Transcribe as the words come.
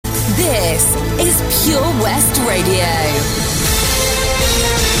This is Pure West Radio.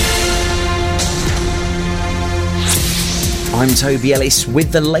 I'm Toby Ellis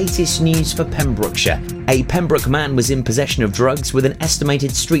with the latest news for Pembrokeshire. A Pembroke man was in possession of drugs with an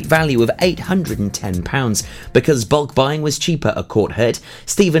estimated street value of £810 because bulk buying was cheaper, a court heard.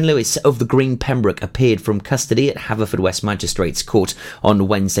 Stephen Lewis of the Green Pembroke appeared from custody at Haverfordwest Magistrates Court on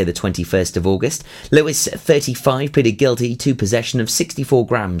Wednesday the 21st of August. Lewis, 35, pleaded guilty to possession of 64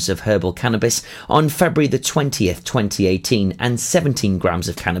 grams of herbal cannabis on February the 20th, 2018 and 17 grams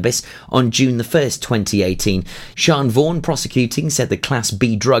of cannabis on June the 1st, 2018. Sean Vaughan, prosecuting, said the Class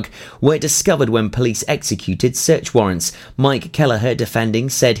B drug were discovered when police executed search warrants. Mike Kelleher, defending,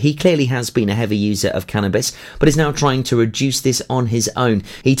 said he clearly has been a heavy user of cannabis but is now trying to reduce this on his own.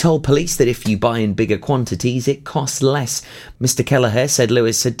 He told police that if you buy in bigger quantities it costs less. Mr Kelleher said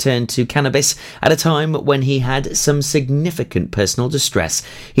Lewis had turned to cannabis at a time when he had some significant personal distress.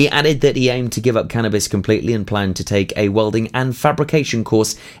 He added that he aimed to give up cannabis completely and planned to take a welding and fabrication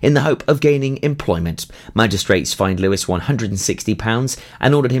course in the hope of gaining employment. Magistrates fined Lewis £160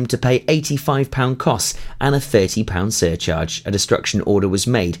 and ordered him to pay £85 costs and a £30 surcharge. A destruction order was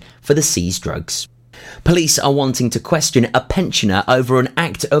made for the seized drugs. Police are wanting to question a pensioner over an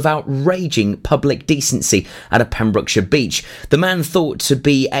act of outraging public decency at a Pembrokeshire beach. The man, thought to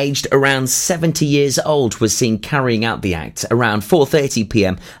be aged around 70 years old, was seen carrying out the act around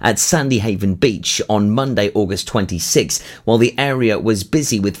 4:30pm at Sandy Haven Beach on Monday, August 26, while the area was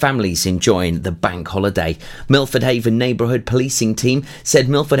busy with families enjoying the bank holiday. Milford Haven Neighbourhood Policing Team said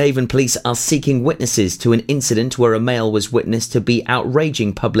Milford Haven Police are seeking witnesses to an incident where a male was witnessed to be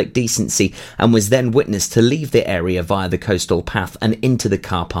outraging public decency and was then witnessed to leave the area via the coastal path and into the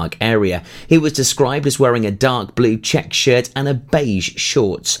car park area. He was described as wearing a dark blue check shirt and a beige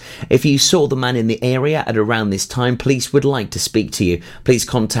shorts. If you saw the man in the area at around this time, police would like to speak to you. Please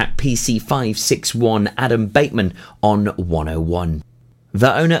contact PC561 Adam Bateman on 101.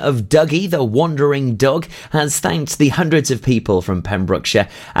 The owner of Dougie, the wandering dog, has thanked the hundreds of people from Pembrokeshire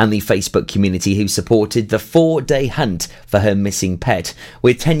and the Facebook community who supported the 4-day hunt for her missing pet.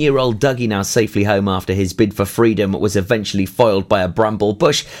 With 10-year-old Dougie now safely home after his bid for freedom was eventually foiled by a bramble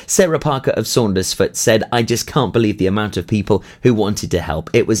bush, Sarah Parker of Saundersfoot said, "I just can't believe the amount of people who wanted to help.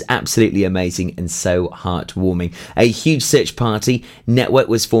 It was absolutely amazing and so heartwarming." A huge search party network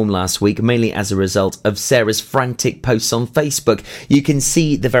was formed last week, mainly as a result of Sarah's frantic posts on Facebook. You can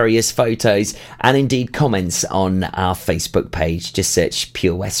see the various photos and indeed comments on our Facebook page. Just search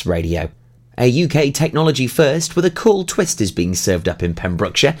Pure West Radio. A UK technology first with a cool twist is being served up in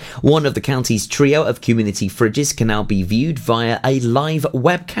Pembrokeshire. One of the county's trio of community fridges can now be viewed via a live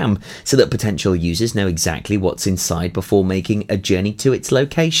webcam so that potential users know exactly what's inside before making a journey to its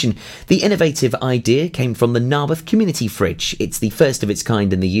location. The innovative idea came from the Narberth Community Fridge. It's the first of its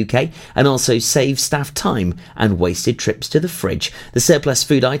kind in the UK and also saves staff time and wasted trips to the fridge. The surplus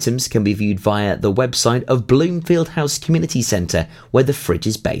food items can be viewed via the website of Bloomfield House Community Centre, where the fridge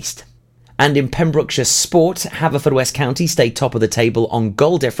is based. And in Pembrokeshire sport, Haverfordwest County stayed top of the table on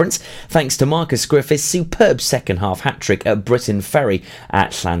goal difference thanks to Marcus Griffiths' superb second-half hat-trick at Britton Ferry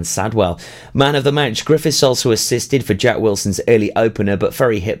at Llansadwell. Man of the match, Griffiths also assisted for Jack Wilson's early opener, but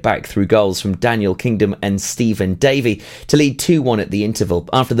Ferry hit back through goals from Daniel Kingdom and Stephen Davey to lead 2-1 at the interval.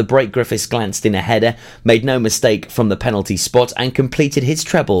 After the break, Griffiths glanced in a header, made no mistake from the penalty spot and completed his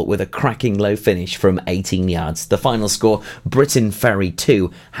treble with a cracking low finish from 18 yards. The final score, Britton Ferry 2,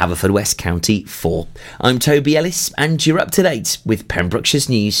 Haverfordwest County 4. I'm Toby Ellis and you're up to date with Pembrokeshire's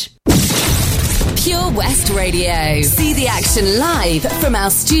news. Pure West Radio. See the action live from our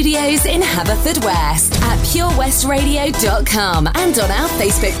studios in Haverfordwest at purewestradio.com and on our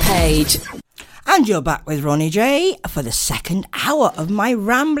Facebook page. And you're back with Ronnie J for the second hour of my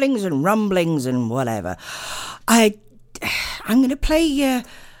ramblings and rumblings and whatever. I'm going to play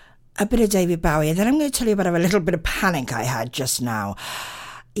a bit of David Bowie, and then I'm going to tell you about a little bit of panic I had just now.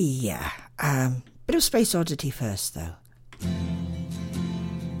 Yeah, bit of Space Oddity first, though.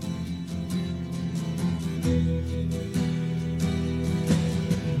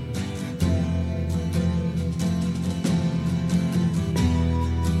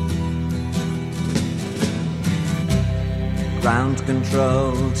 Ground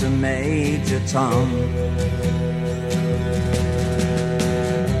control to Major Tom.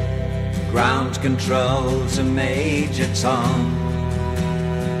 Ground control to Major Tom.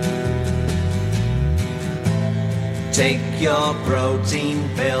 Take your protein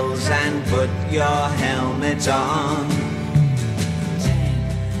pills and put your helmet on.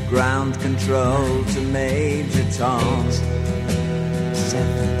 Ground control to Major Tom. 8,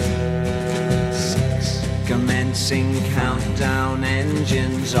 7, 6. Commencing countdown,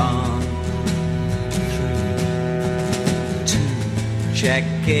 engines on. 3, 2, check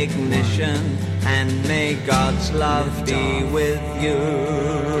ignition, and may God's love be with you.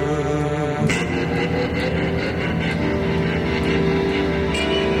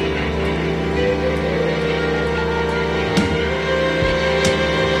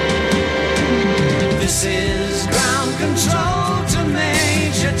 This is ground control to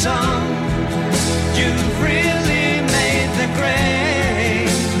Major Tom. You've really made the grade,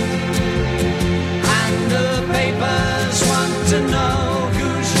 and the papers want to know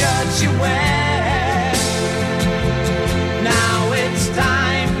whose shirts you wear. Now it's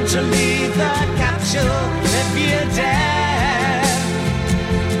time to leave the capsule if you dare.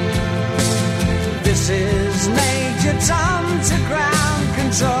 This is Major Tom to ground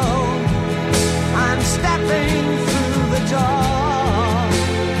control. I'm stepping through the door,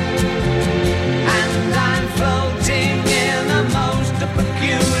 and I'm floating in a most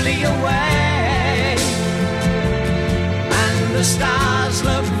peculiar way, and the stars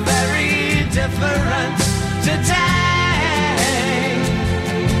look very different today.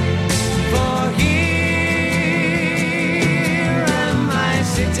 For here am I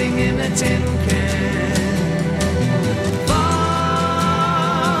sitting in a tin can,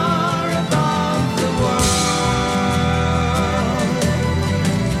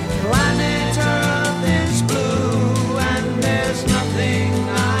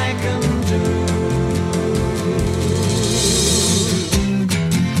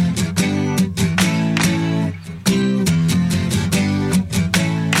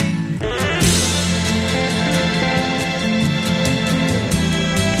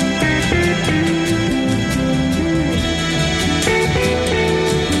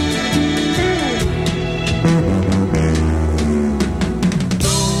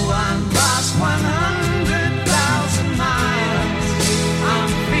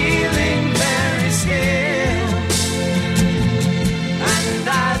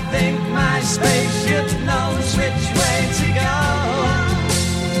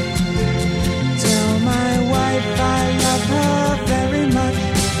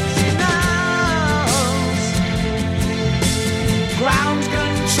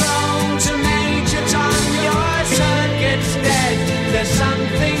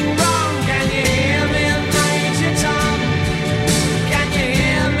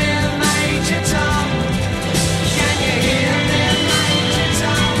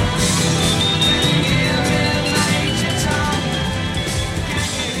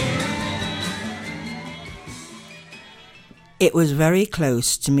 It was very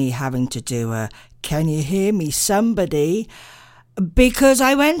close to me having to do a "Can you hear me, somebody?" because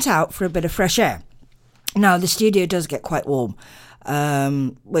I went out for a bit of fresh air. Now, the studio does get quite warm,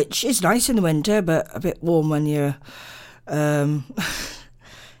 which is nice in the winter, but a bit warm when you're... when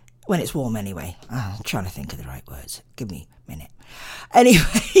it's warm anyway. I'm trying to think of the right words. Give me a minute.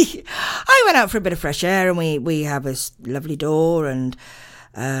 Anyway, I went out for a bit of fresh air, and we have this lovely door, and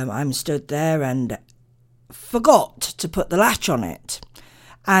I'm stood there and forgot to put the latch on it,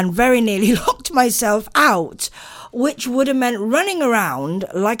 and very nearly locked myself out, which would have meant running around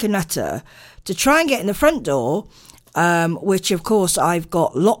like a nutter to try and get in the front door, which of course I've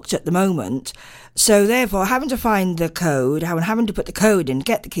got locked at the moment. So therefore having to find the code, having to put the code in,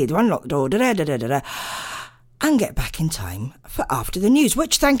 get the key to unlock the door, and get back in time for after the news,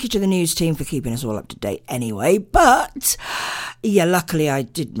 which thank you to the news team for keeping us all up to date anyway. But yeah, luckily I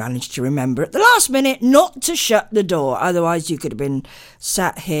did manage to remember at the last minute not to shut the door. Otherwise you could have been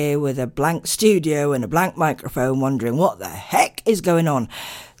sat here with a blank studio and a blank microphone wondering what the heck is going on.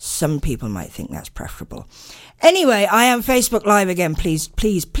 Some people might think that's preferable. Anyway, I am Facebook Live again. Please,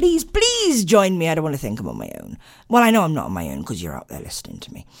 please, please, please join me. I don't want to think I'm on my own. Well, I know I'm not on my own because you're out there listening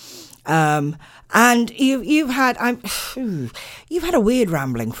to me. And you've had a weird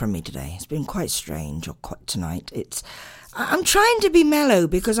rambling from me today. It's been quite strange, or quite tonight. I'm trying to be mellow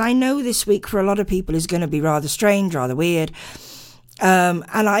because I know this week for a lot of people is going to be rather strange, rather weird. And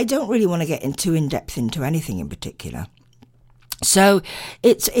I don't really want to get too in depth into anything in particular. So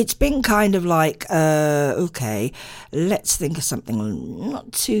it's been kind of like, okay, let's think of something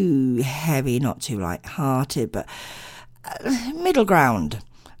not too heavy, not too light-hearted, but middle ground.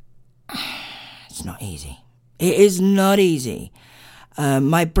 It's not easy. It is not easy.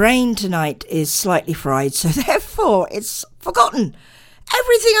 My brain tonight is slightly fried, so therefore it's forgotten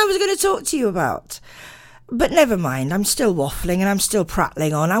everything I was going to talk to you about. But never mind, I'm still waffling and I'm still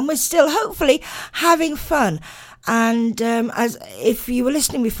prattling on, and we're still hopefully having fun. And as if you were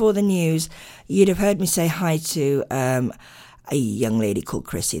listening before the news, you'd have heard me say hi to a young lady called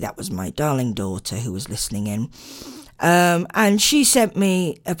Chrissy. That was my darling daughter who was listening in. And she sent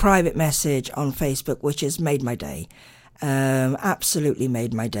me a private message on Facebook, which has made my day. Absolutely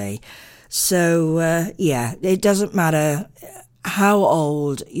made my day. So, yeah, it doesn't matter how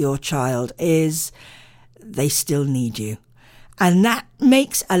old your child is, they still need you. And that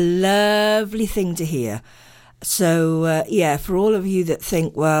makes a lovely thing to hear. So, yeah, for all of you that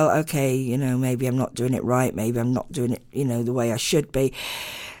think, well, okay, you know, maybe I'm not doing it right, maybe I'm not doing it, you know, the way I should be.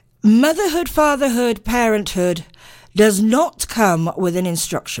 Motherhood, fatherhood, parenthood does not come with an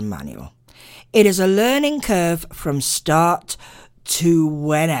instruction manual. It is a learning curve from start to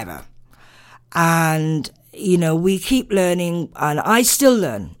whenever. And, you know, we keep learning, and I still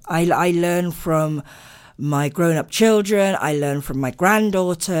learn. I learn from my grown-up children. I learn from my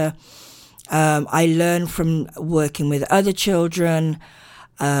granddaughter. I learn from working with other children.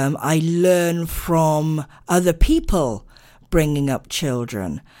 I learn from other people bringing up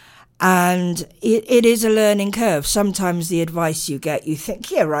children. And it is a learning curve. Sometimes the advice you get, you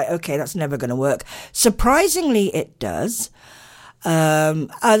think, yeah, right, okay, that's never going to work. Surprisingly, it does.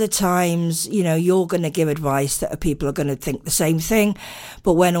 Other times, you know, you're going to give advice that people are going to think the same thing.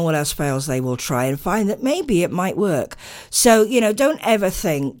 But when all else fails, they will try and find that maybe it might work. So, you know, don't ever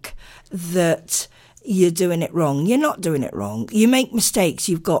think that you're doing it wrong. You're not doing it wrong. You make mistakes.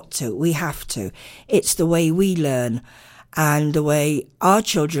 You've got to. We have to. It's the way we learn. And the way our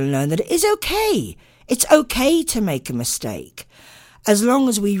children learn that it is okay. It's okay to make a mistake. As long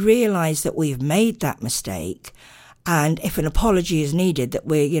as we realise that we've made that mistake, and if an apology is needed, that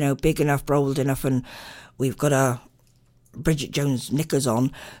we're, you know, big enough, bold enough, and we've got our Bridget Jones knickers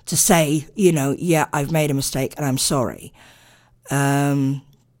on to say, you know, yeah, I've made a mistake and I'm sorry.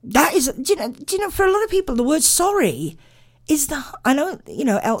 That is, do you know, for a lot of people, the word sorry is I know, you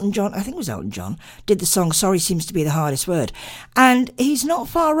know, Elton John, I think it was Elton John, did the song Sorry Seems to Be the Hardest Word. And he's not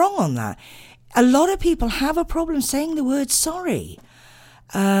far wrong on that. A lot of people have a problem saying the word sorry.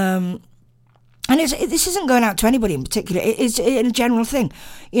 And this isn't going out to anybody in particular. It's a general thing.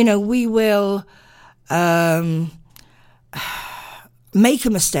 You know, we will make a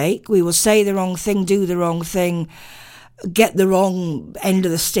mistake. We will say the wrong thing, do the wrong thing, get the wrong end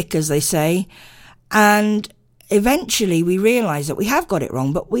of the stick, as they say. And eventually we realise that we have got it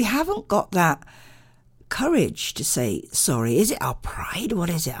wrong, but we haven't got that courage to say sorry. Is it our pride? What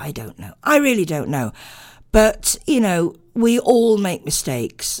is it? I don't know. I really don't know. But, you know, we all make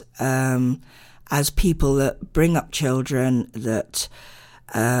mistakes as people that bring up children, that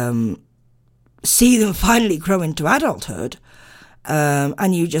see them finally grow into adulthood.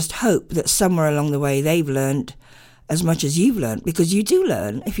 And you just hope that somewhere along the way they've learned as much as you've learned, because you do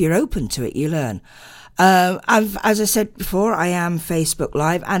learn. If you're open to it, you learn. As I said before, I am Facebook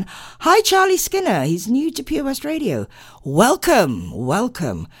Live. And hi, Charlie Skinner. He's new to Pure West Radio.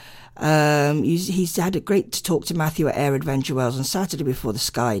 Welcome. He's had a great to talk to Matthew at Air Adventure Wells on Saturday before the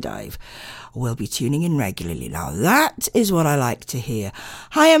skydive. We'll be tuning in regularly. Now, that is what I like to hear.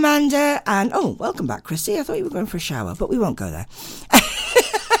 Hi, Amanda. And, welcome back, Chrissy. I thought you were going for a shower, but we won't go there.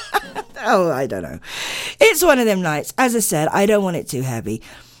 I don't know. It's one of them nights. As I said, I don't want it too heavy.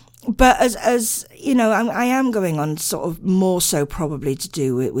 But as you know, I am going on sort of more so probably to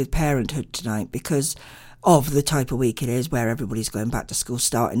do with parenthood tonight, because of the type of week it is, where everybody's going back to school,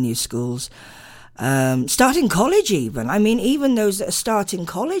 starting new schools, starting college even. I mean, even those that are starting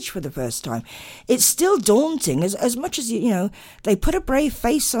college for the first time, it's still daunting. As much as, you know, they put a brave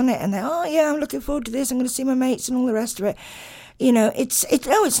face on it and they're, I'm looking forward to this, I'm going to see my mates and all the rest of it. You know,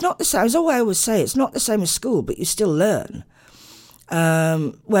 it's not the same. As I always say, it's not the same as school, but you still learn.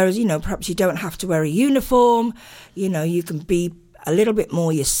 Whereas, you know, perhaps you don't have to wear a uniform, you know, you can be a little bit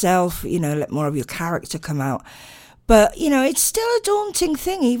more yourself, you know, let more of your character come out. But, you know, it's still a daunting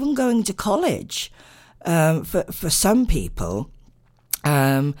thing, even going to college, for some people,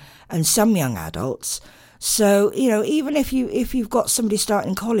 and some young adults. So, you know, even if you've got somebody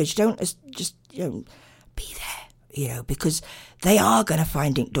starting college, don't just, you know, be there, you know, because they are going to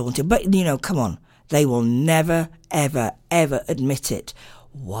find it daunting. But, you know, come on. They will never, ever, ever admit it.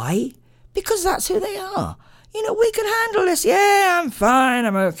 Why? Because that's who they are. You know, we can handle this. Yeah, I'm fine,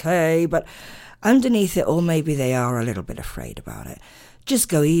 I'm okay. But underneath it all, maybe they are a little bit afraid about it. Just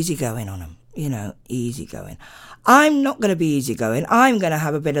go easy going on them. You know, easy going. I'm not going to be easy going. I'm going to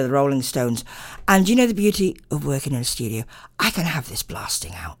have a bit of the Rolling Stones. And you know the beauty of working in a studio? I can have this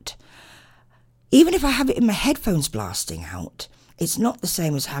blasting out. Even if I have it in my headphones blasting out, it's not the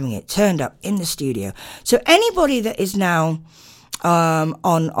same as having it turned up in the studio. So anybody that is now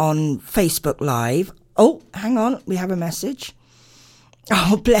on Facebook Live... Oh, hang on. We have a message.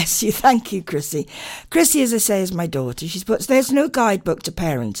 Oh, bless you. Thank you, Chrissy. Chrissy, as I say, is my daughter. She's put, there's no guidebook to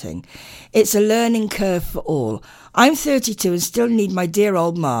parenting. It's a learning curve for all. I'm 32 and still need my dear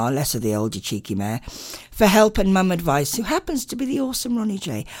old ma, less of the old, you cheeky mare, for help and mum advice, who happens to be the awesome Ronnie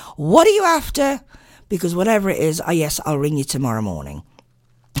J. What are you after? Because whatever it is, yes, I'll ring you tomorrow morning.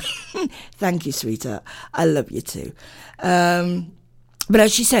 Thank you, sweetheart. I love you too. But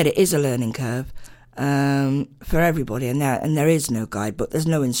as she said, it is a learning curve for everybody, and there is no guidebook. There's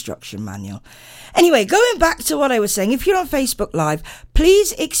no instruction manual. Anyway, going back to what I was saying, if you're on Facebook Live,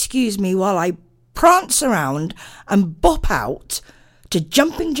 please excuse me while I prance around and bop out to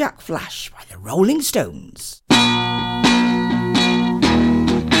Jumping Jack Flash by the Rolling Stones.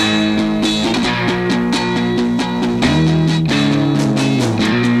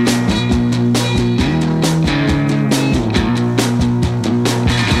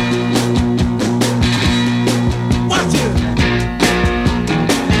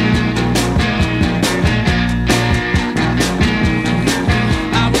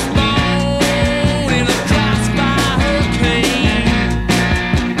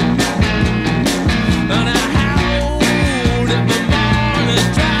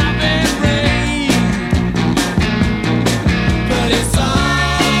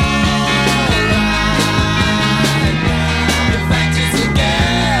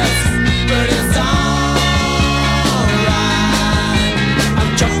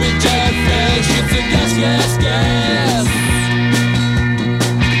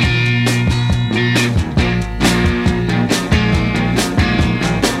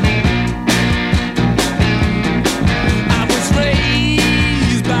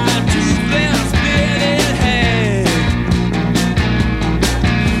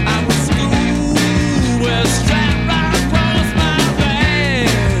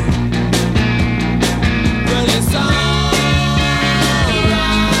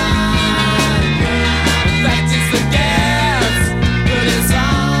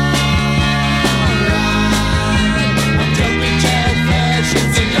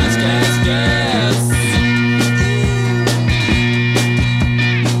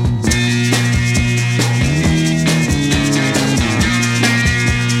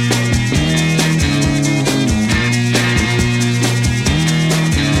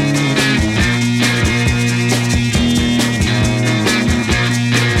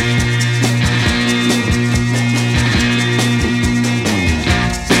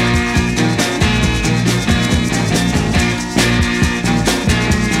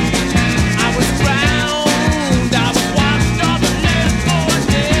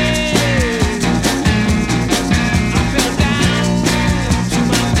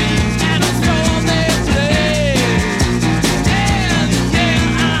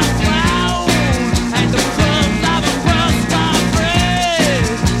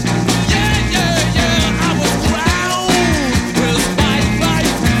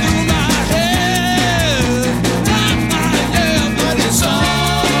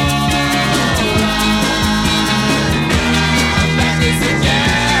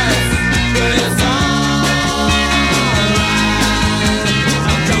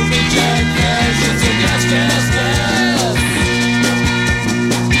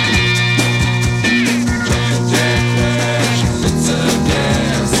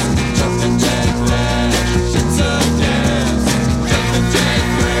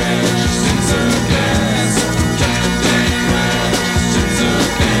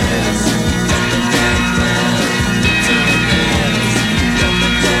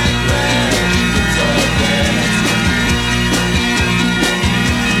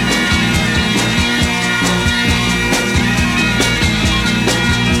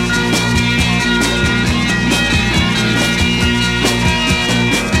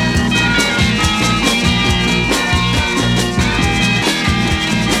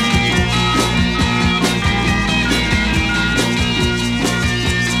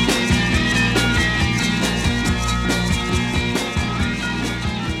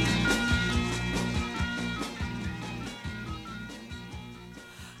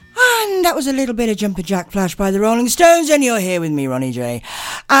 That was a little bit of Jumper Jack Flash by the Rolling Stones, and you're here with me, Ronnie J.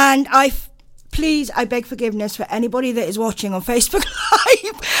 And please, I beg forgiveness for anybody that is watching on Facebook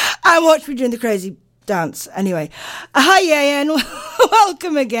Live and watch me doing the crazy dance. Anyway, hi Ian,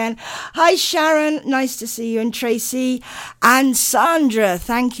 welcome again. Hi Sharon, nice to see you, and Tracy and Sandra,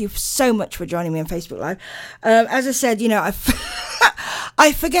 thank you so much for joining me on Facebook Live. As I said,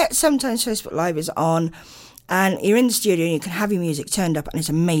 I forget sometimes Facebook Live is on, and you're in the studio and you can have your music turned up and it's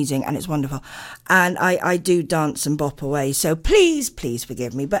amazing and it's wonderful. And I do dance and bop away. So please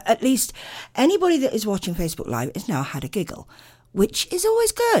forgive me. But at least anybody that is watching Facebook Live has now had a giggle, which is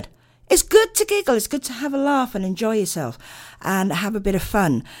always good. It's good to giggle. It's good to have a laugh and enjoy yourself and have a bit of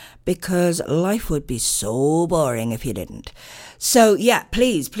fun, because life would be so boring if you didn't. So yeah,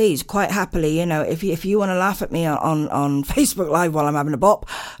 please, quite happily, if you want to laugh at me on Facebook Live while I'm having a bop,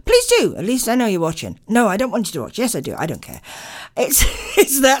 please do. At least I know you're watching. No, I don't want you to watch. Yes, I do. I don't care.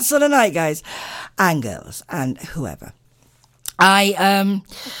 It's that sort of night, guys and girls and whoever. I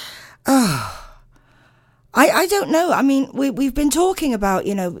don't know. I mean, we've been talking about,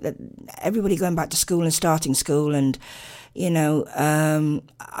 everybody going back to school and starting school, and,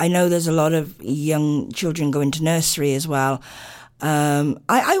 I know there's a lot of young children going to nursery as well.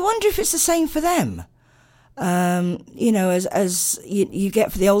 I wonder if it's the same for them. As you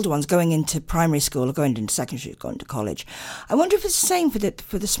get for the older ones going into primary school or going into secondary, going to college. I wonder if it's the same for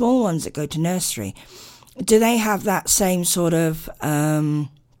the small ones that go to nursery. Do they have that same sort of, oh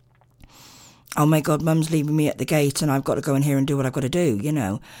my God, mum's leaving me at the gate and I've got to go in here and do what I've got to do,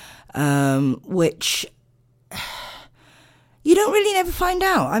 which you don't really never find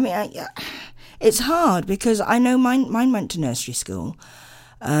out. I mean, it's hard because I know mine went to nursery school,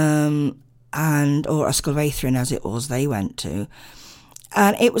 or Ysgolfaethrin as it was, they went to.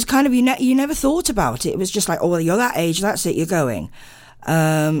 And it was kind of, you never thought about it. It was just like, oh, well, you're that age, that's it, you're going.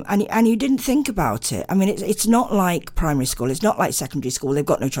 And you didn't think about it. I mean, it's not like primary school. It's not like secondary school. They've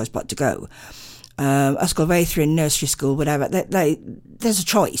got no choice but to go. Ysgolfaethrin, nursery school, whatever. There's a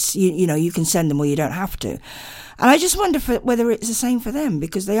choice. You can send them or you don't have to. And I just wonder whether it's the same for them,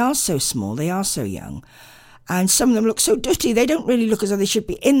 because they are so small, they are so young, and some of them look so dirty. They don't really look as though they should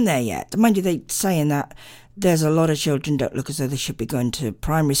be in there yet. Mind you, they're saying that there's a lot of children don't look as though they should be going to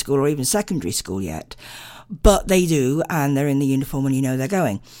primary school or even secondary school yet. But they do, and they're in the uniform and they're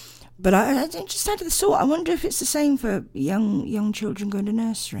going. But I just had the thought, I wonder if it's the same for young children going to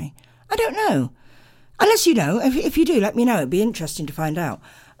nursery. I don't know. Unless you know. If you do, let me know. It'd be interesting to find out.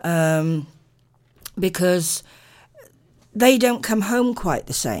 Because they don't come home quite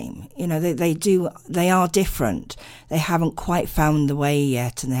the same. They are different. They haven't quite found the way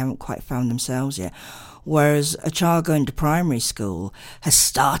yet, and they haven't quite found themselves yet. Whereas a child going to primary school has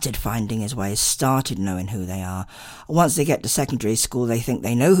started finding his way, started knowing who they are. Once they get to secondary school, they think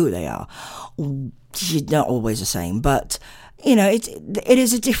they know who they are. It's not always the same, but, it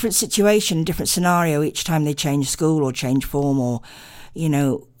is a different situation, a different scenario each time they change school or change form or,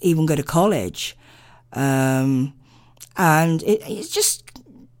 even go to college. And it just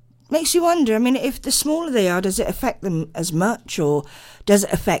makes you wonder. I mean, if the smaller they are, does it affect them as much, or does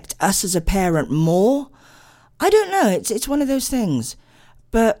it affect us as a parent more? I don't know. It's one of those things.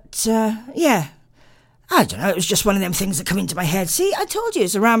 But, yeah, I don't know. It was just one of them things that come into my head. See, I told you,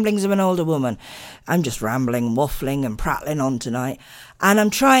 it's the ramblings of an older woman. I'm just rambling, waffling and prattling on tonight. And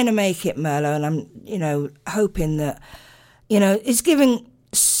I'm trying to make it mellow, and I'm, hoping that, it's giving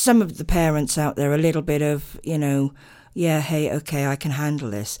some of the parents out there a little bit of, yeah, hey, okay, I can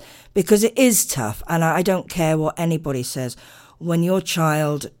handle this. Because it is tough, and I don't care what anybody says. When your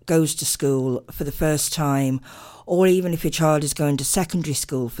child goes to school for the first time, or even if your child is going to secondary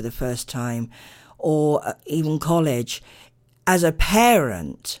school for the first time, or even college, as a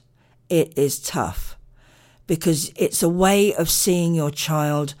parent, it is tough. Because it's a way of seeing your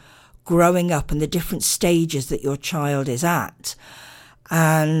child growing up and the different stages that your child is at.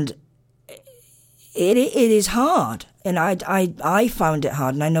 And it is hard. And I found it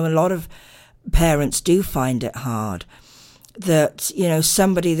hard, and I know a lot of parents do find it hard, that,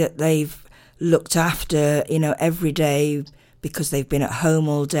 somebody that they've looked after, every day because they've been at home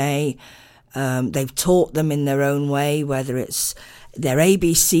all day, they've taught them in their own way, whether it's their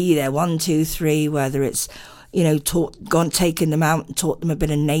ABC, their 1, 2, 3, whether it's, taken them out and taught them a bit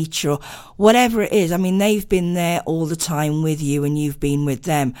of nature or whatever it is. I mean, they've been there all the time with you and you've been with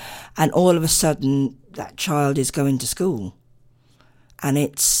them. And all of a sudden, that child is going to school. And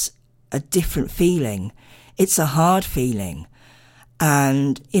it's a different feeling. It's a hard feeling.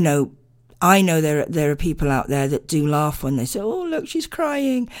 And, I know there are people out there that do laugh when they say, oh, look, she's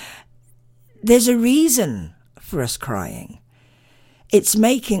crying. There's a reason for us crying. It's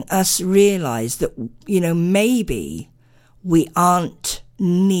making us realise that, maybe we aren't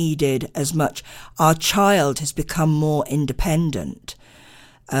needed as much. Our child has become more independent.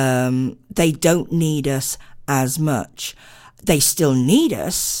 They don't need us as much. They still need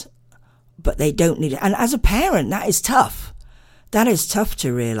us, but they don't need it. And as a parent, that is tough. That is tough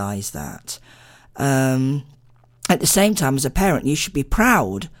to realise that. At the same time, as a parent, you should be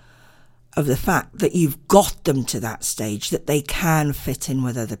proud of the fact that you've got them to that stage, that they can fit in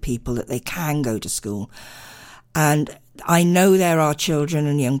with other people, that they can go to school. And I know there are children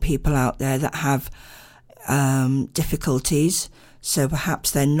and young people out there that have difficulties so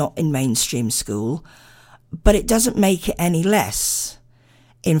perhaps they're not in mainstream school, but it doesn't make it any less.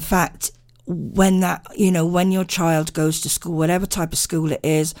 In fact, when your child goes to school, whatever type of school it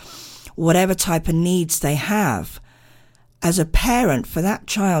is, whatever type of needs they have, as a parent, for that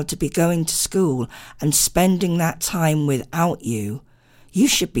child to be going to school and spending that time without you, you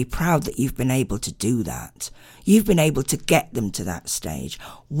should be proud that you've been able to do that. You've been able to get them to that stage,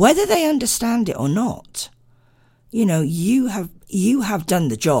 whether they understand it or not. You have done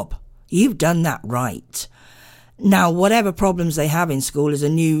the job. You've done that right. Now, whatever problems they have in school is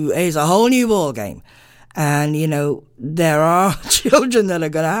a whole new ball game. And, there are children that are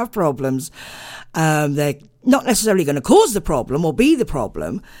going to have problems. They're not necessarily going to cause the problem or be the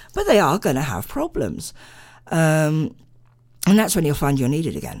problem, but they are going to have problems. And that's when you'll find you're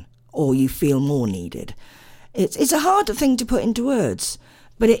needed again, or you feel more needed. It's a harder thing to put into words,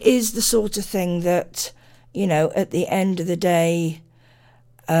 but it is the sort of thing that, at the end of the day,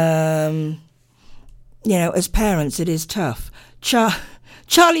 as parents, it is tough.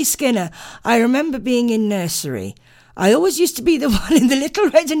 Charlie Skinner, I remember being in nursery. I always used to be the one in the little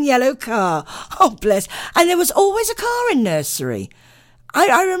red and yellow car. Oh, bless. And there was always a car in nursery.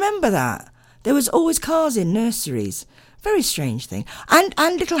 I remember that. There was always cars in nurseries. Very strange thing. And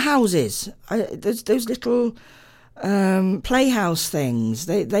little houses. Those little playhouse things.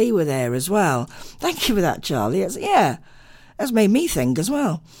 They were there as well. Thank you for that, Charlie. That's made me think as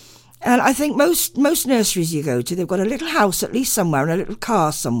well. And I think most nurseries you go to, they've got a little house at least somewhere and a little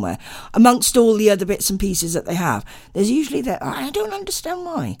car somewhere, amongst all the other bits and pieces that they have. There's usually that. I don't understand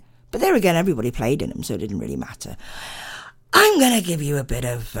why. But there again, everybody played in them, so it didn't really matter. I'm going to give you a bit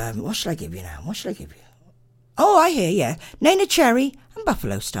of... what shall I give you now? What shall I give you? Oh, I hear, yeah. Nana Cherry and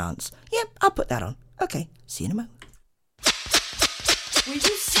Buffalo Stance. Yep, I'll put that on. Okay, see you in a moment. Will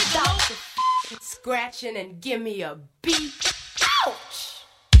you stop scratching and give me a beat? Ouch!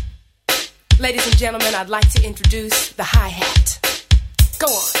 Ladies and gentlemen, I'd like to introduce the hi-hat. Go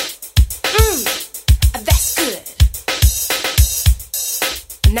on. That's good.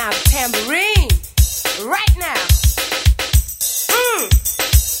 Now the tambourine. Right now. Whew.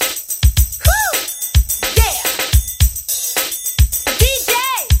 Yeah. DJ.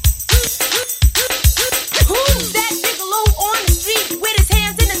 Who's that gigolo on the street with his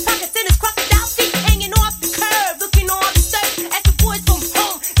hands in his pockets and his crocodile feet hanging off the curb, looking all disturbed as the boys from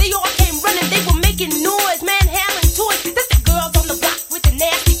home, they all came running, they were making noise, manhandling toys. That's the girls on the block with the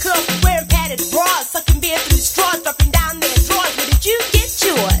nasty curls, wearing padded bras, sucking beer through the straws, dropping down their drawers. Where did you get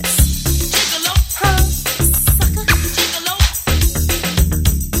yours? Gigolo, huh? Sucker, gigolo.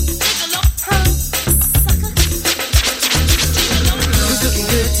 Gigolo, huh? Sucker. Gigolo. Who's looking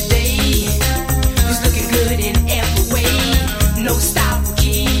good today? Who's looking good in every way? No style for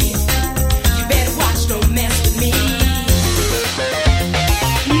kid. You better watch, don't mess with me.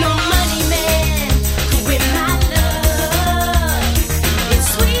 No money man could win my love. It's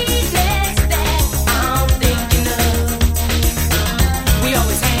sweetness that I'm thinking of. We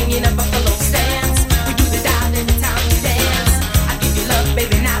always hang in a buffalo stance. We do the dial every time we dance. I give you love,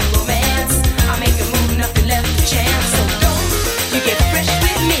 baby, not romance. I make a move, nothing left to chance. So don't you get fresh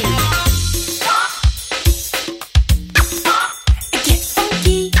with me. Get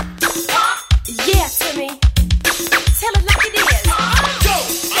funky. Yeah, Timmy. Tell it like it is. Go!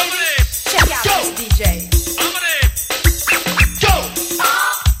 Check out this DJ. Go!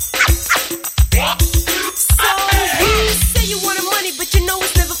 So you say you wanted money, but you know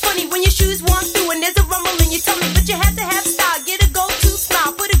it's never funny when you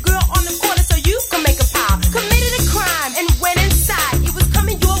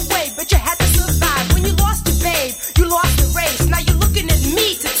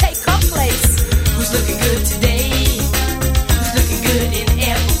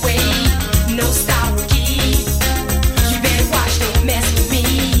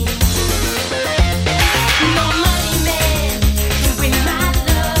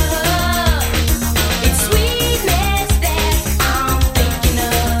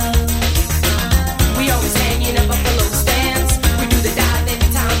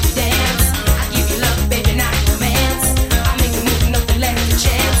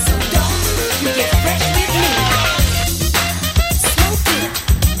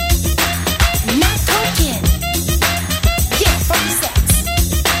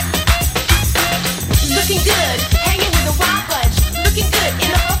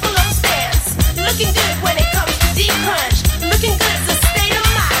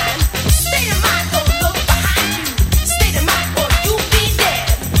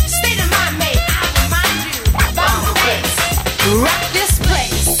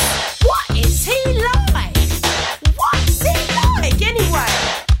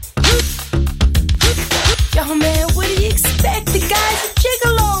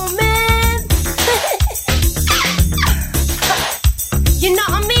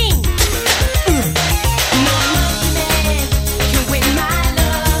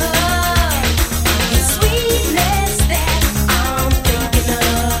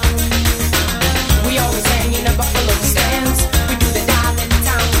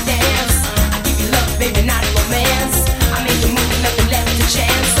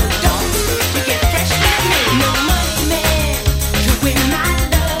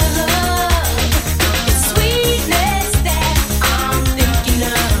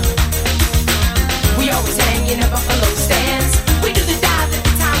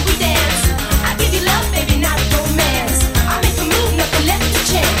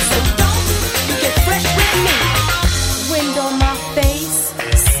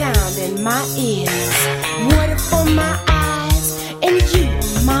sound in my ears, water for my eyes, and you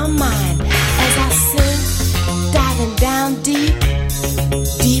on my mind as I sing, diving down deep,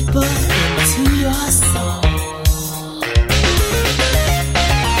 deeper into your soul.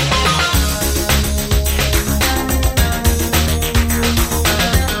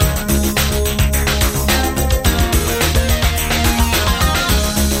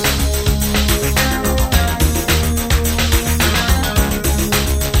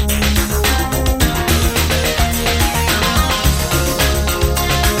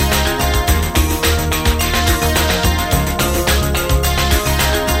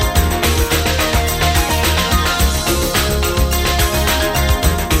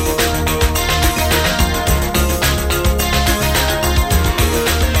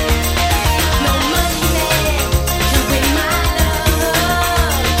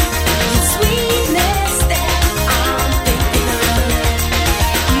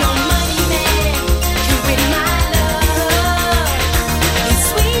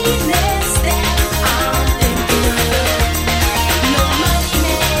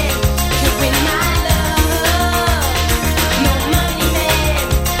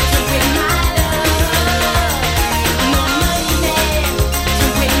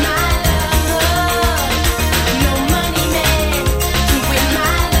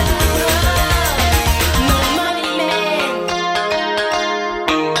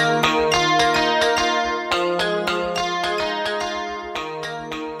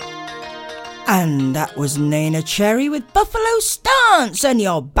 And that was Nana Cherry with Buffalo Stance. And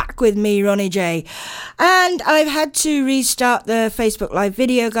you're back with me, Ronnie J. And I've had to restart the Facebook Live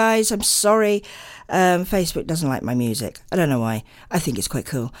video, guys. I'm sorry. Facebook doesn't like my music. I don't know why. I think it's quite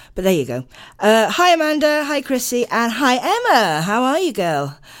cool. But there you go. Hi, Amanda. Hi, Chrissy. And hi, Emma. How are you,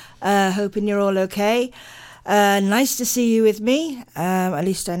 girl? Hoping you're all okay. Nice to see you with me. At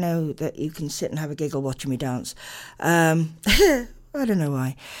least I know that you can sit and have a giggle watching me dance. I don't know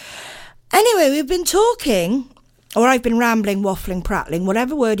why. Anyway, we've been talking, or I've been rambling, waffling, prattling,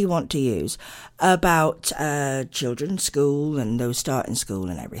 whatever word you want to use, about children, school, and those starting school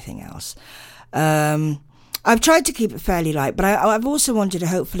and everything else. I've tried to keep it fairly light, but I've also wanted to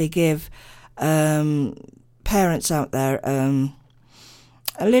hopefully give parents out there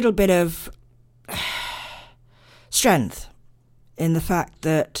a little bit of strength in the fact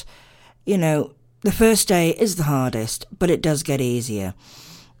that, you know, the first day is the hardest, but it does get easier.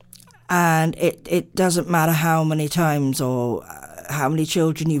 And it doesn't matter how many times or how many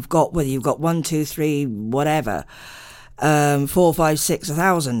children you've got, whether you've got 1, 2, 3, whatever, 4, 5, 6,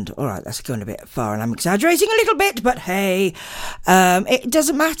 1,000. All right, that's going a bit far and I'm exaggerating a little bit, but hey, it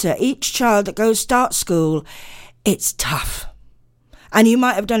doesn't matter. Each child that starts school, it's tough. And you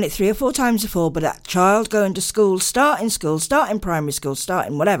might have done it 3 or 4 times before, but that child going to school, starting primary school,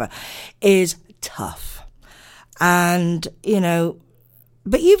 starting whatever, is tough. And, you know,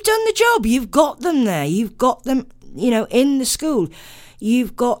 but you've done the job. You've got them there. You've got them, you know, in the school.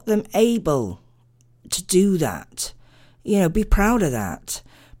 You've got them able to do that. You know, be proud of that.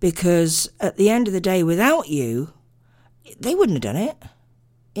 Because at the end of the day, without you, they wouldn't have done it.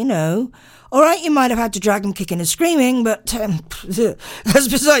 You know. All right, you might have had to drag them kicking and screaming, but that's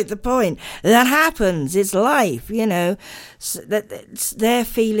beside the point. That happens. It's life, you know. It's their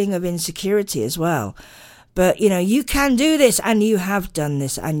feeling of insecurity as well. But, you know, you can do this, and you have done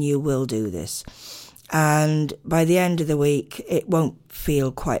this, and you will do this. And by the end of the week, it won't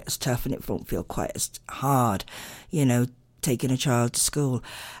feel quite as tough, and it won't feel quite as hard, you know, taking a child to school.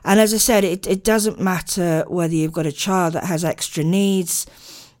 And as I said, it doesn't matter whether you've got a child that has extra needs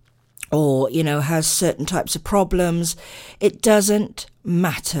or, you know, has certain types of problems. It doesn't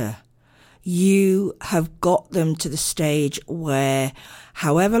matter. You have got them to the stage where,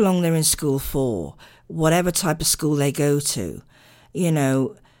 however long they're in school for, whatever type of school they go to, you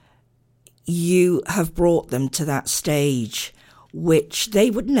know, you have brought them to that stage which they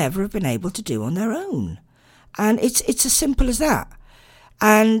would never have been able to do on their own. And it's as simple as that.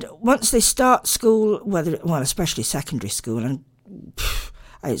 And once they start school, especially secondary school, and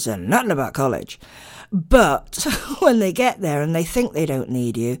it's nothing about college, but when they get there and they think they don't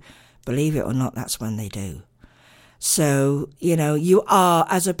need you, believe it or not, that's when they do. So, you know, you are,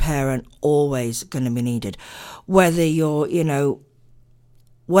 as a parent, always going to be needed. Whether you're, you know,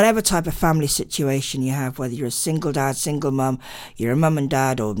 whatever type of family situation you have, whether you're a single dad, single mum, you're a mum and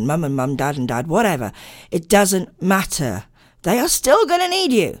dad, or mum and mum, dad and dad, whatever, it doesn't matter. They are still going to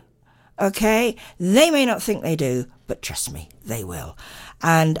need you, okay? They may not think they do, but trust me, they will.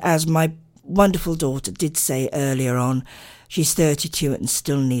 And as my wonderful daughter did say earlier on, she's 32 and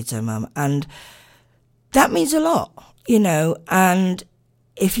still needs her mum. And that means a lot, you know, and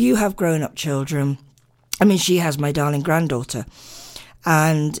if you have grown-up children, I mean, she has my darling granddaughter,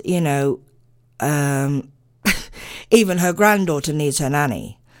 and, you know, even her granddaughter needs her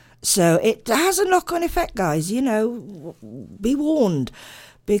nanny. So it has a knock-on effect, guys, you know, be warned,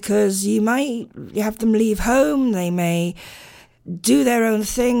 because you have them leave home, they may do their own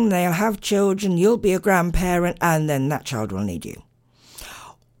thing, they'll have children, you'll be a grandparent, and then that child will need you.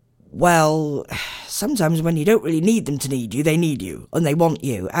 Well, sometimes when you don't really need them to need you, they need you, and they want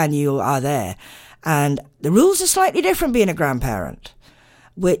you, and you are there. And the rules are slightly different being a grandparent,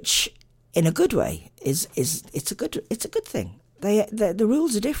 which, in a good way, it's a good thing. The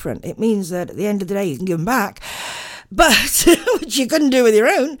rules are different. It means that at the end of the day, you can give them back, but which you couldn't do with your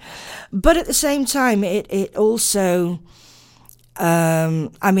own. But at the same time, it also,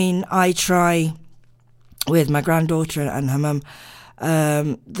 I mean, I try with my granddaughter and her mum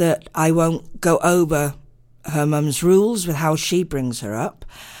that I won't go over her mum's rules with how she brings her up.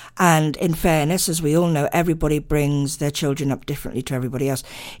 And in fairness, as we all know, everybody brings their children up differently to everybody else.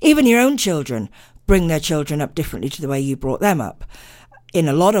 Even your own children bring their children up differently to the way you brought them up. In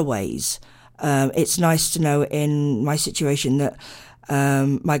a lot of ways, it's nice to know in my situation that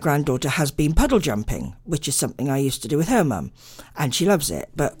my granddaughter has been puddle jumping, which is something I used to do with her mum, and she loves it.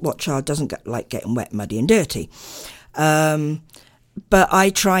 But what child doesn't like getting wet, muddy and dirty? But I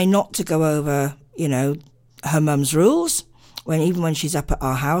try not to go over, you know, her mum's rules, even when she's up at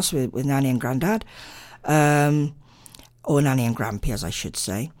our house with Nanny and Grandad, or Nanny and Grampy, as I should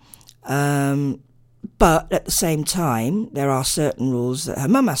say. But at the same time, there are certain rules that her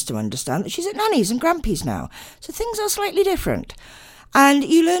mum has to understand, that she's at Nanny's and Grampy's now. So things are slightly different. And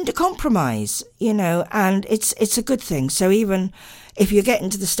you learn to compromise, you know, and it's a good thing. So even if you get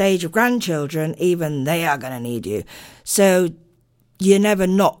into the stage of grandchildren, even they are going to need you. So you're never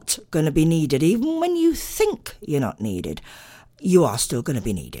not going to be needed. Even when you think you're not needed, you are still going to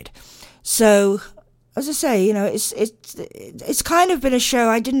be needed. So, as I say, you know, it's kind of been a show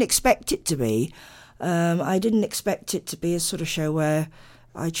I didn't expect it to be. I didn't expect it to be a sort of show where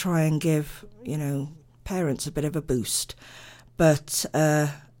I try and give, you know, parents a bit of a boost. But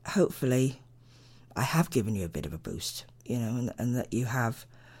hopefully I have given you a bit of a boost, you know, and that you have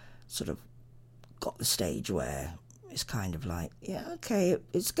sort of got the stage where it's kind of like, yeah, okay,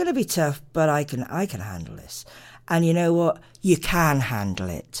 it's going to be tough, but I can handle this. And you know what? You can handle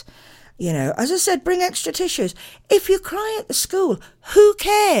it. You know, as I said, bring extra tissues. If you cry at the school, who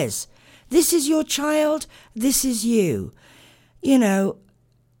cares? This is your child. This is you. You know,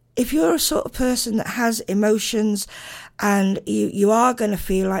 if you're a sort of person that has emotions and you are going to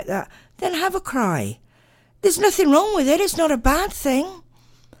feel like that, then have a cry. There's nothing wrong with it. It's not a bad thing.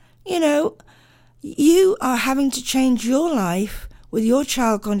 You know, you are having to change your life with your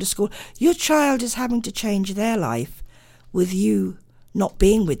child going to school. Your child is having to change their life with you not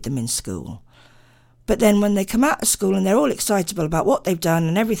being with them in school. But then when they come out of school and they're all excitable about what they've done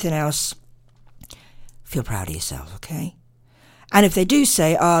and everything else, feel proud of yourself, okay? And if they do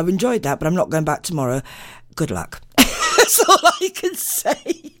say, oh, I've enjoyed that, but I'm not going back tomorrow, good luck. That's all I can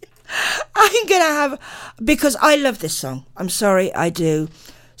say. I'm going to have, because I love this song. I'm sorry, I do.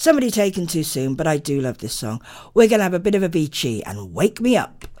 Somebody taken too soon, but I do love this song. We're going to have a bit of a beachy and Wake Me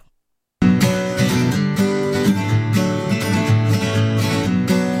Up.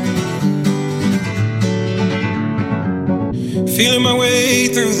 Feeling my way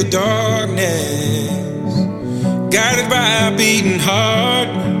through the darkness, guided by a beating heart.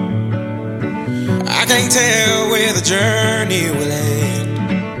 I can't tell where the journey will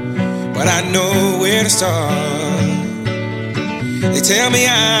end, but I know where to start. They tell me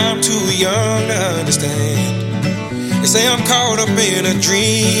I'm too young to understand. They say I'm caught up in a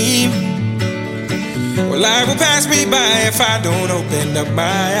dream. Well, life will pass me by if I don't open up my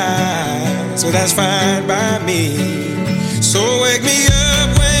eyes. So that's fine by me. So wake me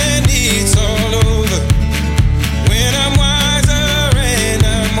up when it's all over, when I'm wiser and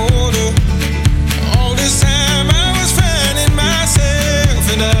I'm older. All this time I was finding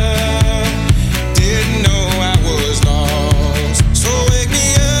myself and I didn't know I was lost. So wake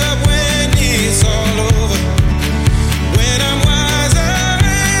me up when it's all over, when I'm wiser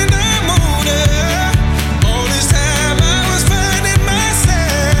and I'm older. All this time I was finding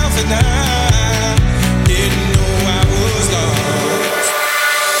myself and I didn't know I was lost.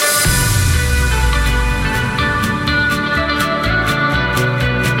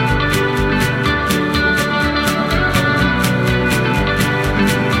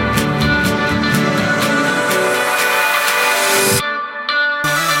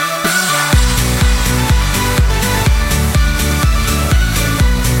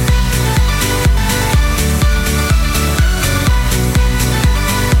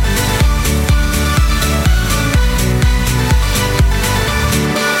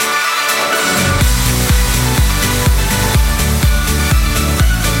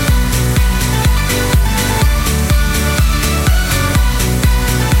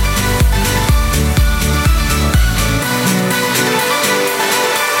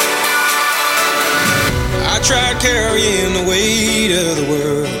 carrying the weight of the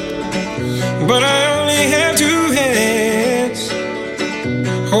world. But I only have two hands.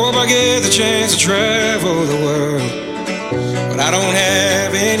 Hope I get the chance to travel the world, but I don't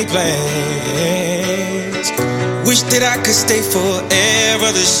have any plans. Wish that I could stay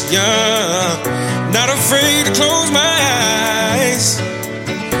forever this young, not afraid to close my eyes.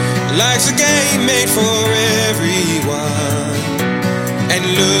 Life's a game made for everyone, and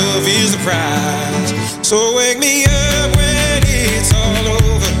love is the prize. So wake me up when it's all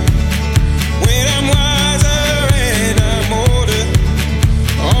over, when I'm wiser and I'm older.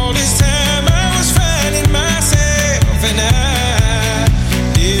 All this time I was finding myself, and I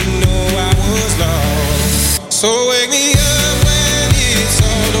didn't know I was lost. So wake me up when it's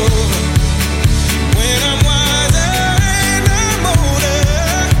all over, when I'm wiser and I'm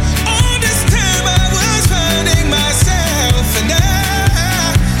older. All this time I was finding myself, and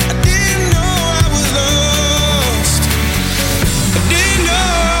I didn't know I was lost. I didn't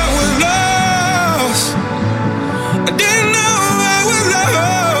know I was lost. I didn't know I was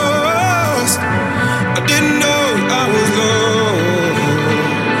lost. I didn't know I was lost.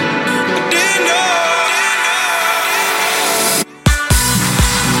 I didn't know.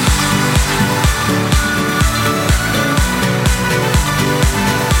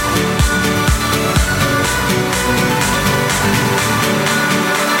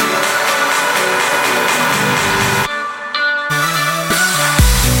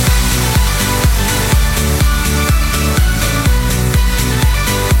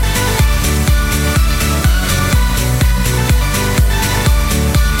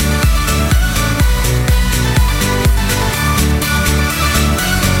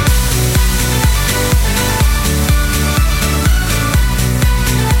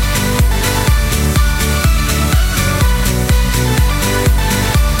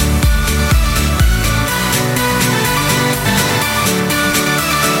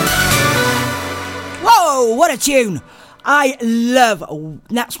 Whoa, what a tune! I love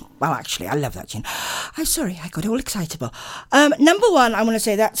I love that tune. I'm sorry, I got all excitable. Number one, I want to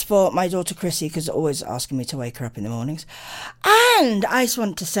say that's for my daughter Chrissy, because always asking me to wake her up in the mornings. And I just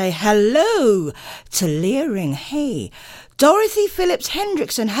want to say hello to Leah Ring. Hey, Dorothy Phillips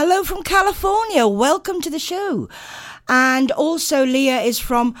Hendrickson. Hello from California. Welcome to the show. And also Leah is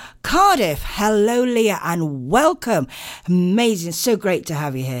from Cardiff. Hello, Leah, and welcome. Amazing. So great to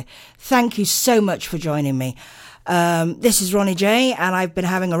have you here. Thank you so much for joining me. This is Ronnie J, and I've been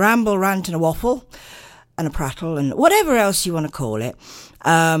having a ramble, rant and a waffle and a prattle and whatever else you want to call it,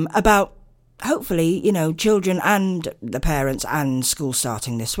 about hopefully, children and the parents and school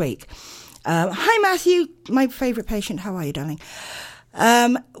starting this week. Hi, Matthew, my favourite patient. How are you, darling?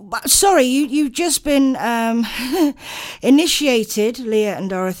 Sorry, you've just been initiated, Leah and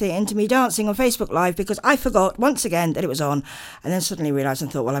Dorothy, into me dancing on Facebook Live because I forgot once again that it was on, and then suddenly realised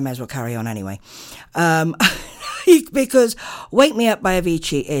and thought, well, I may as well carry on anyway. Because Wake Me Up by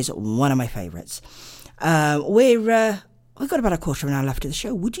Avicii is one of my favourites. We've got about a quarter of an hour left of the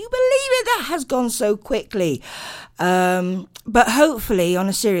show. Would you believe it? That has gone so quickly. But hopefully, on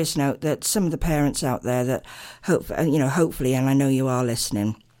a serious note, that some of the parents out there that hopefully, and I know you are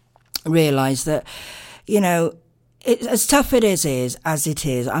listening, realise that, it's as tough it is as it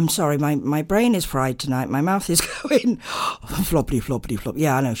is. I'm sorry, my brain is fried tonight. My mouth is going floppity, floppity, flop.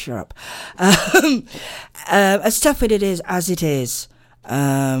 Yeah, I know, shut up. As tough it is as it is.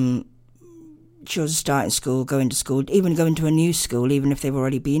 Children starting school, going to school, even going to a new school, even if they've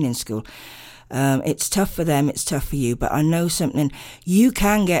already been in school. It's tough for them, it's tough for you, but I know something, you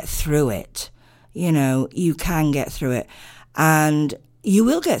can get through it. You can get through it, and you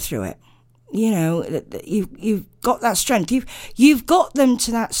will get through it. You've got that strength. You've got them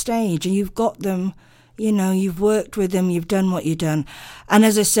to that stage, and you've got them, you've worked with them, you've done what you've done. And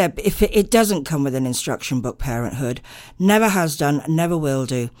as I said, if it doesn't come with an instruction book, parenthood, never has done, never will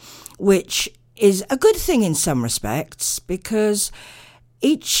do, which is a good thing in some respects, because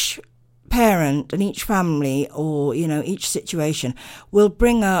each parent and each family or, each situation will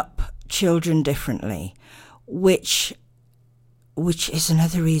bring up children differently, which is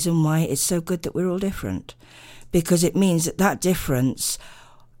another reason why it's so good that we're all different, because it means that difference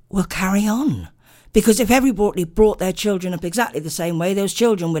will carry on. Because if everybody brought their children up exactly the same way, those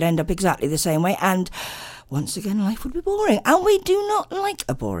children would end up exactly the same way, and once again, life would be boring. And we do not like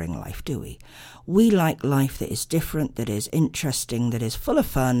a boring life, do we? We like life that is different, that is interesting, that is full of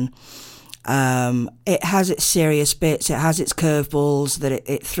fun. It has its serious bits, it has its curveballs that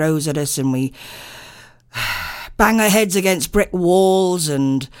it throws at us, and bang our heads against brick walls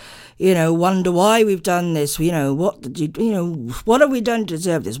and, wonder why we've done this. What have we done to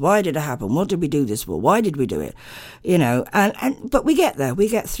deserve this? Why did it happen? What did we do this for? Why did we do it? But we get there. We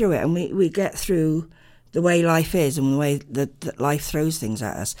get through it, and we get through the way life is and the way that life throws things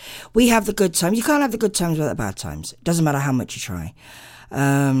at us. We have the good times. You can't have the good times without the bad times. It doesn't matter how much you try.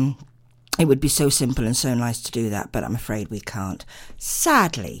 It would be so simple and so nice to do that, but I'm afraid we can't,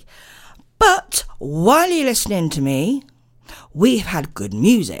 sadly. But while you're listening to me, we've had good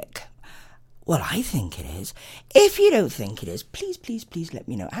music. Well, I think it is. If you don't think it is, please, please, please let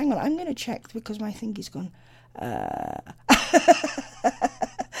me know. Hang on, I'm going to check because my thingy's gone.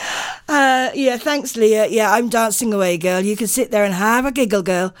 Yeah, thanks, Leah. Yeah, I'm dancing away, girl. You can sit there and have a giggle,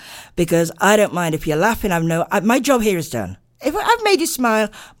 girl, because I don't mind if you're laughing. My job here is done. If I've made you smile,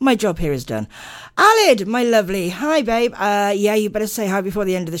 my job here is done. Alid, my lovely. Hi, babe. Yeah, you better say hi before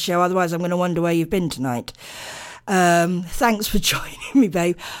the end of the show, otherwise I'm going to wonder where you've been tonight. Thanks for joining me,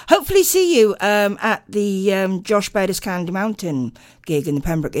 babe. Hopefully see you at the Josh Bedis Candy Mountain gig in the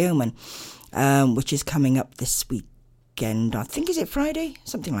Pembroke Yeoman, which is coming up this weekend. I think, is it Friday?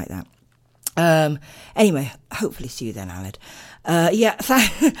 Something like that. Anyway, hopefully see you then, Alid. Yeah,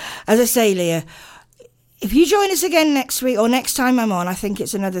 as I say, Leah, if you join us again next week, or next time I'm on, I think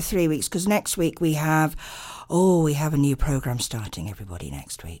it's another 3 weeks, because next week we have a new programme starting, everybody,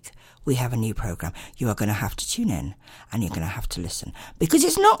 next week. We have a new programme. You are going to have to tune in, and you're going to have to listen, because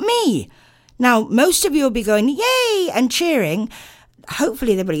it's not me. Now, most of you will be going, yay, and cheering.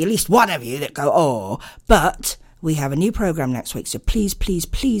 Hopefully there'll be at least one of you that go, oh, but we have a new programme next week, so please, please,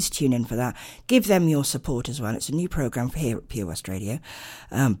 please tune in for that. Give them your support as well. It's a new programme for here at Pure West Radio,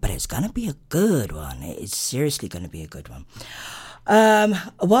 but it's going to be a good one. It is seriously going to be a good one. I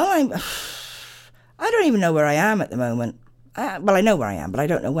don't even know where I am at the moment. Well, I know where I am, but I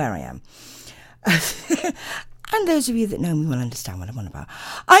don't know where I am. And those of you that know me will understand what I'm on about.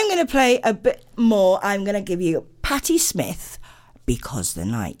 I'm going to play a bit more. I'm going to give you Patti Smith, Because the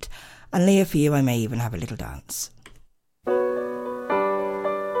Night. And Leah, for you, I may even have a little dance.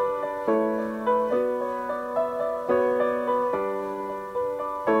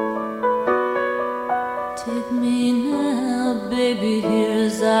 Take me now, baby, here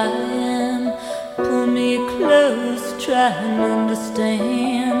as I am. Pull me close, try and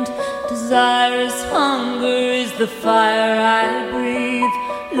understand. Desire is hunger, is the fire I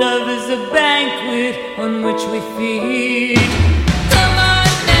breathe. Love is a banquet on which we feed.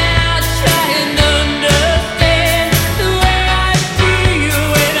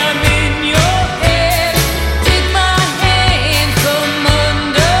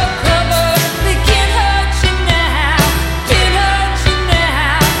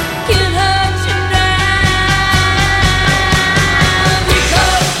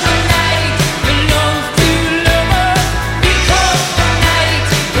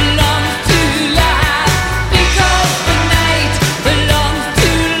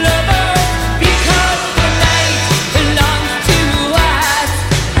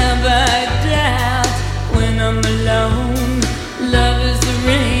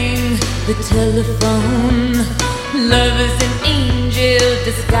 Telephone. Love is an angel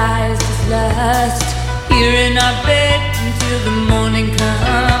disguised as lust, here in our bed until the morning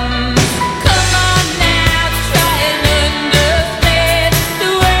comes. Come on now, try and understand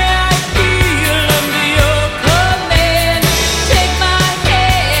the way I feel under your command. Take my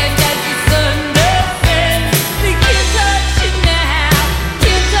hand as the sun descends. We can't touch you now,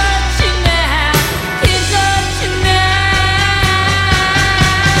 can't touch you now, can't touch you now.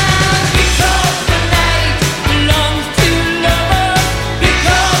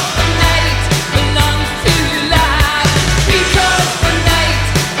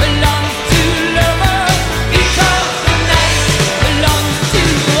 Belongs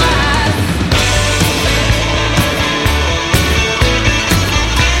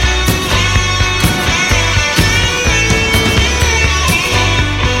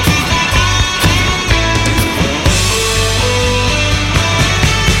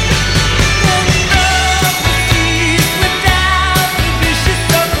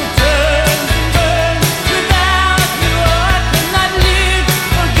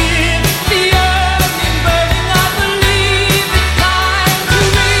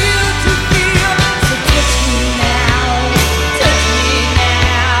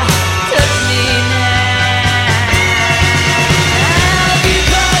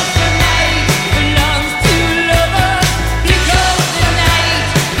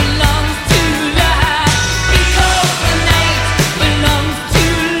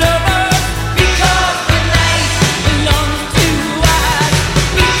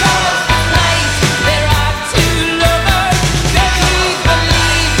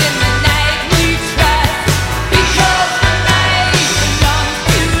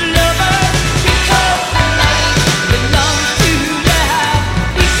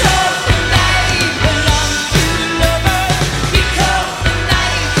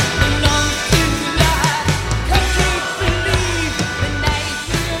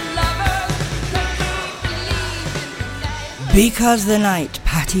Because the Night,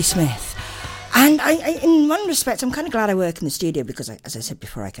 Patti Smith. And I, in one respect, I'm kind of glad I work in the studio because, as I said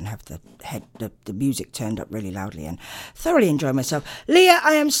before, I can have the music turned up really loudly and thoroughly enjoy myself. Leah,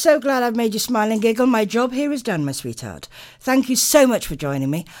 I am so glad I've made you smile and giggle. My job here is done, my sweetheart. Thank you so much for joining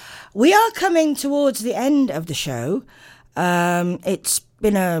me. We are coming towards the end of the show. It's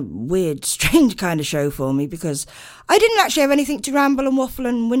been a weird, strange kind of show for me because I didn't actually have anything to ramble and waffle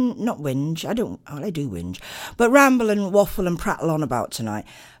and not whinge. I do whinge, but ramble and waffle and prattle on about tonight.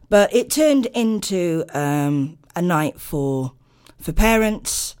 But it turned into a night for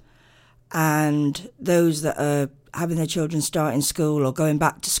parents and those that are having their children start in school or going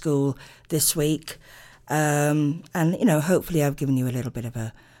back to school this week. And, you know, hopefully I've given you a little bit of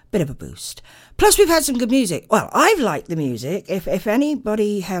a boost. Plus, we've had some good music. Well, I've liked the music. If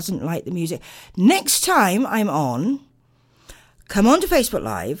anybody hasn't liked the music, next time I'm on, come on to Facebook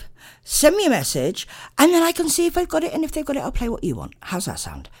Live, send me a message, and then I can see if I've got it, and if they've got it, I'll play what you want. How's that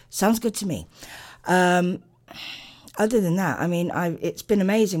sound? Sounds good to me. Other than that, I mean, it's been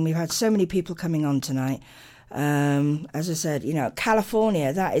amazing. We've had so many people coming on tonight. As I said, you know,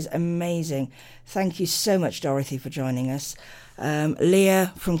 California, that is amazing. Thank you so much, Dorothy, for joining us.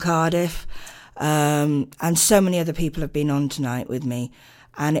 Leah from Cardiff, and so many other people have been on tonight with me,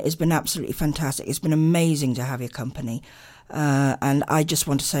 and it has been absolutely fantastic. It's been amazing to have your company. And I just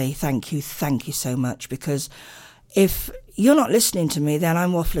want to say thank you so much, because if you're not listening to me, then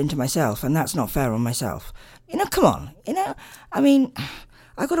I'm waffling to myself, and that's not fair on myself. You know, come on, you know, I mean,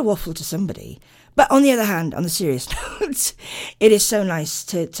 I've got to waffle to somebody. But on the other hand, on the serious note, it is so nice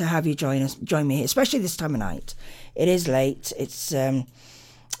to have you join me here, especially this time of night. It is late. It's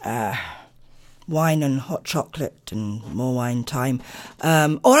wine and hot chocolate and more wine time,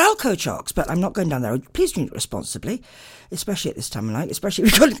 or Alco Chocks, but I'm not going down there. Please drink responsibly, especially at this time of night, especially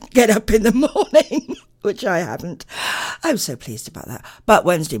if you've got to get up in the morning, which I haven't. I'm so pleased about that. But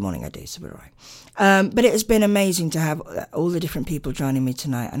Wednesday morning I do, so we're all right. But it has been amazing to have all the different people joining me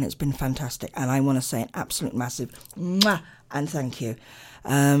tonight, and it's been fantastic. And I want to say an absolute massive mwah and thank you.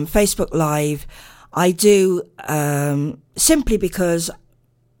 Facebook Live, I do simply because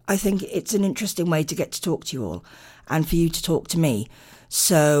I think it's an interesting way to get to talk to you all and for you to talk to me.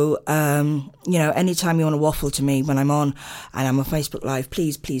 So, you know, anytime you want to waffle to me when I'm on and I'm on Facebook Live,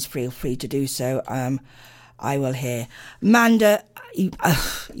 please feel free to do so. I will hear. Amanda,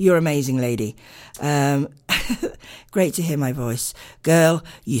 you're an amazing lady. Great to hear my voice. Girl,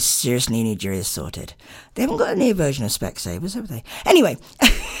 you seriously need your ears sorted. They haven't got a new version of Specsavers, have they? Anyway,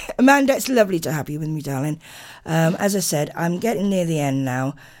 Amanda, it's lovely to have you with me, darling. As I said, I'm getting near the end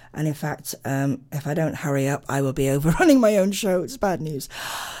now. And in fact, if I don't hurry up, I will be overrunning my own show. It's bad news.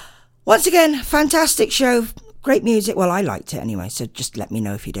 Once again, fantastic show. Great music. Well, I liked it anyway, so just let me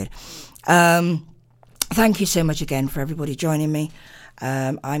know if you did. Thank you so much again for everybody joining me.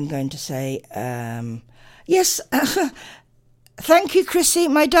 I'm going to say, yes, thank you, Chrissy,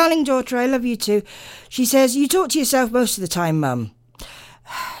 my darling daughter. I love you too. She says, you talk to yourself most of the time, Mum.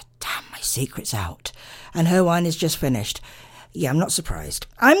 Damn, my secret's out. And her wine is just finished. Yeah, I'm not surprised.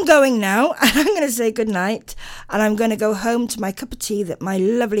 I'm going now, and I'm going to say goodnight, and I'm going to go home to my cup of tea that my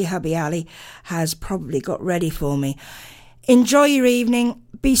lovely hubby Ali has probably got ready for me. Enjoy your evening,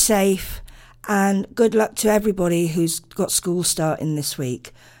 be safe, and good luck to everybody who's got school starting this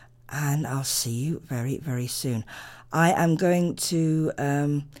week. And I'll see you very, very soon. I am going to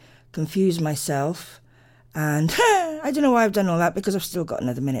confuse myself. And I don't know why I've done all that, because I've still got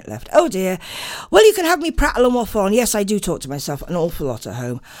another minute left. Oh dear. Well, you can have me prattle and waffle on. Yes, I do talk to myself an awful lot at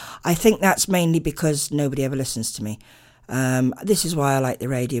home. I think that's mainly because nobody ever listens to me. This is why I like the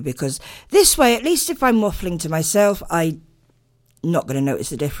radio, because this way, at least if I'm waffling to myself, I'm not going to notice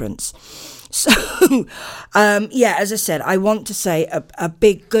the difference. So, yeah, as I said, I want to say a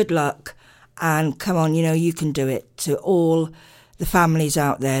big good luck, and come on, you know, you can do it, to all the families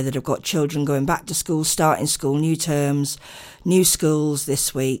out there that have got children going back to school, starting school, new terms, new schools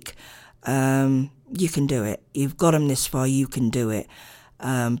this week. You can do it. You've got them this far. You can do it.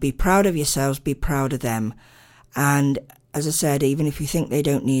 Be proud of yourselves. Be proud of them. And as I said, even if you think they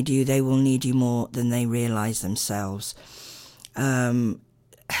don't need you, they will need you more than they realise themselves.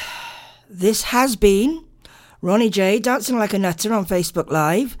 This has been Ronnie J, Dancing Like a Nutter on Facebook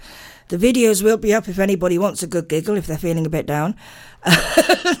Live. The videos will be up if anybody wants a good giggle, if they're feeling a bit down.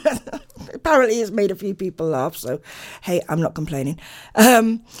 Apparently it's made a few people laugh, so hey, I'm not complaining.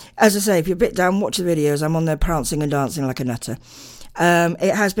 As I say, if you're a bit down, watch the videos. I'm on there prancing and dancing like a nutter.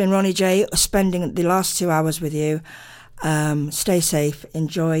 It has been Ronnie J spending the last 2 hours with you. Stay safe,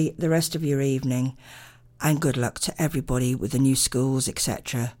 enjoy the rest of your evening, and good luck to everybody with the new schools,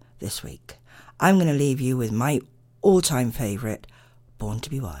 etc. this week. I'm going to leave you with my all-time favourite, Born to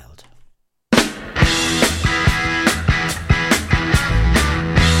be Wild.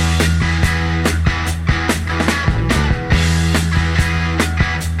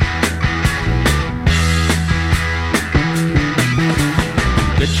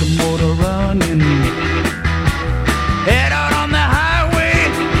 Get your motor running, head out on the highway,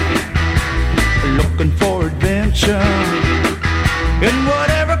 looking for adventure, and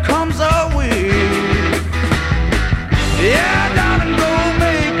whatever comes our way. Yeah, darling, go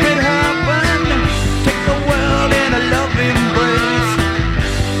make it happen. Take the world in a loving embrace.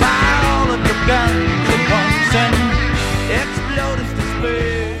 Fire all of your guns at once and explode into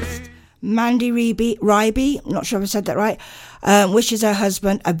space. Mandy Ryby, not sure if I said that right, wishes her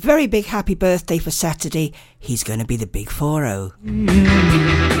husband a very big happy birthday for Saturday. He's going to be the big 4-0. And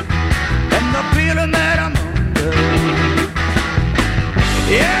the feeling that I'm under.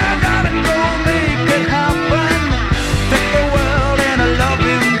 Yeah, darling, go make it happen. Take the world in a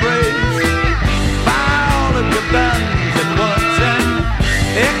loving embrace. Fire all of your guns at once and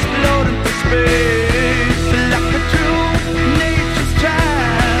explode into space. Like a true nature's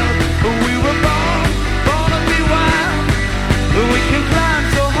child, we were born to be wild. We can climb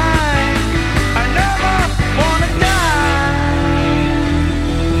so high, I never wanna die.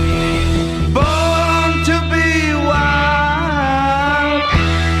 Born to be wild.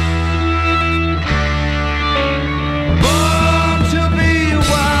 Born to be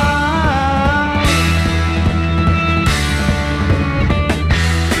wild.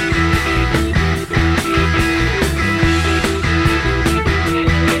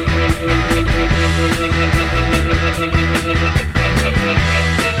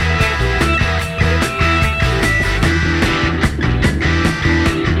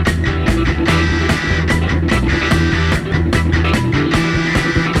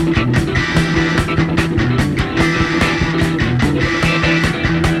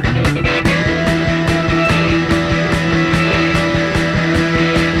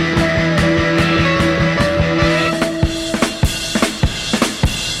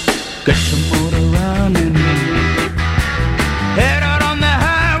 Get your motor running, head out on the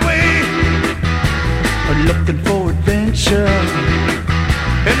highway, looking for adventure,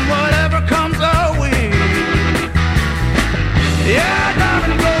 and whatever comes our way. Yeah,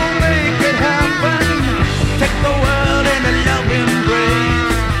 darling, go make it happen. Take the world in a loving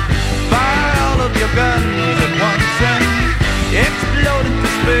embrace. Fire all of your guns at once and explode into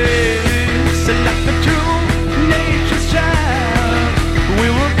space. Like the true nature's child, we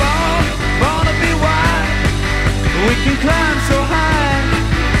were born to be wild. We can climb so high,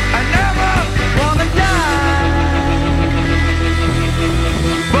 I never wanna die.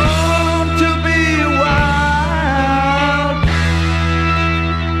 Born to be wild.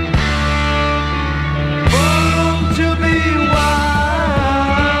 Born to be wild.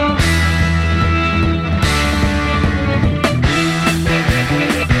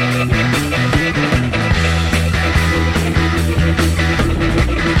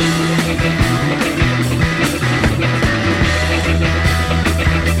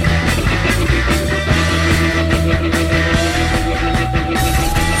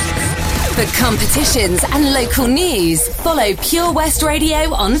 For competitions and local news, follow Pure West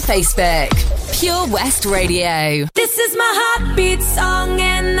Radio on Facebook. Pure West Radio. This is my heartbeat song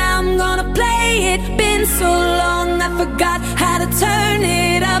and I'm gonna play it. Been so long I forgot how to turn it up.